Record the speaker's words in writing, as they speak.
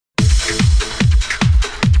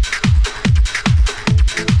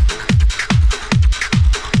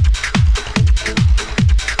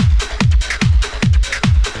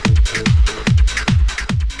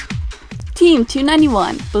Team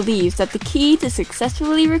 291 believes that the key to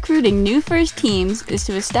successfully recruiting new FIRST teams is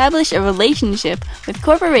to establish a relationship with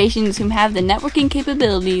corporations who have the networking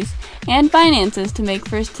capabilities and finances to make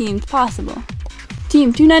FIRST teams possible.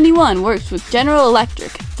 Team 291 works with General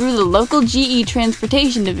Electric through the local GE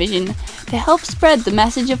Transportation Division to help spread the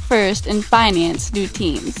message of FIRST and finance new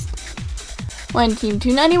teams. When Team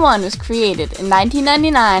 291 was created in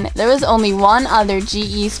 1999, there was only one other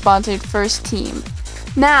GE-sponsored FIRST team.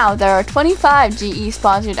 Now, there are 25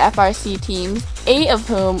 GE-sponsored FRC teams, 8 of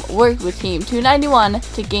whom worked with Team 291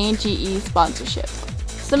 to gain GE sponsorship.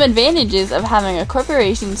 Some advantages of having a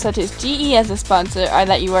corporation such as GE as a sponsor are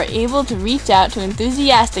that you are able to reach out to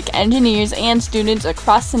enthusiastic engineers and students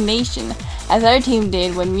across the nation, as our team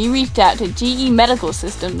did when we reached out to GE Medical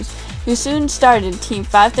Systems, who soon started Team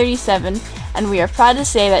 537, and we are proud to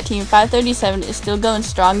say that Team 537 is still going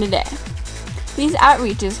strong today. These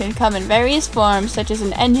outreaches can come in various forms, such as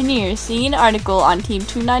an engineer seeing an article on Team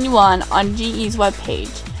 291 on GE's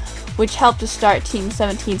webpage, which helped to start Team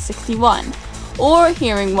 1761, or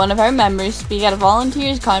hearing one of our members speak at a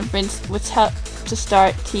volunteers conference, which helped to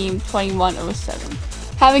start Team 2107.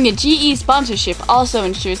 Having a GE sponsorship also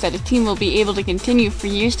ensures that a team will be able to continue for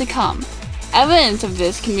years to come. Evidence of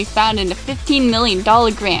this can be found in a $15 million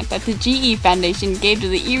grant that the GE Foundation gave to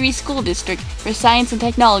the Erie School District for science and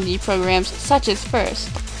technology programs such as FIRST.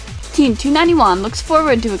 Team 291 looks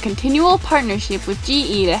forward to a continual partnership with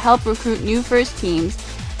GE to help recruit new FIRST teams,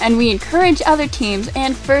 and we encourage other teams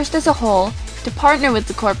and FIRST as a whole to partner with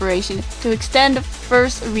the corporation to extend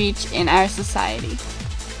FIRST reach in our society.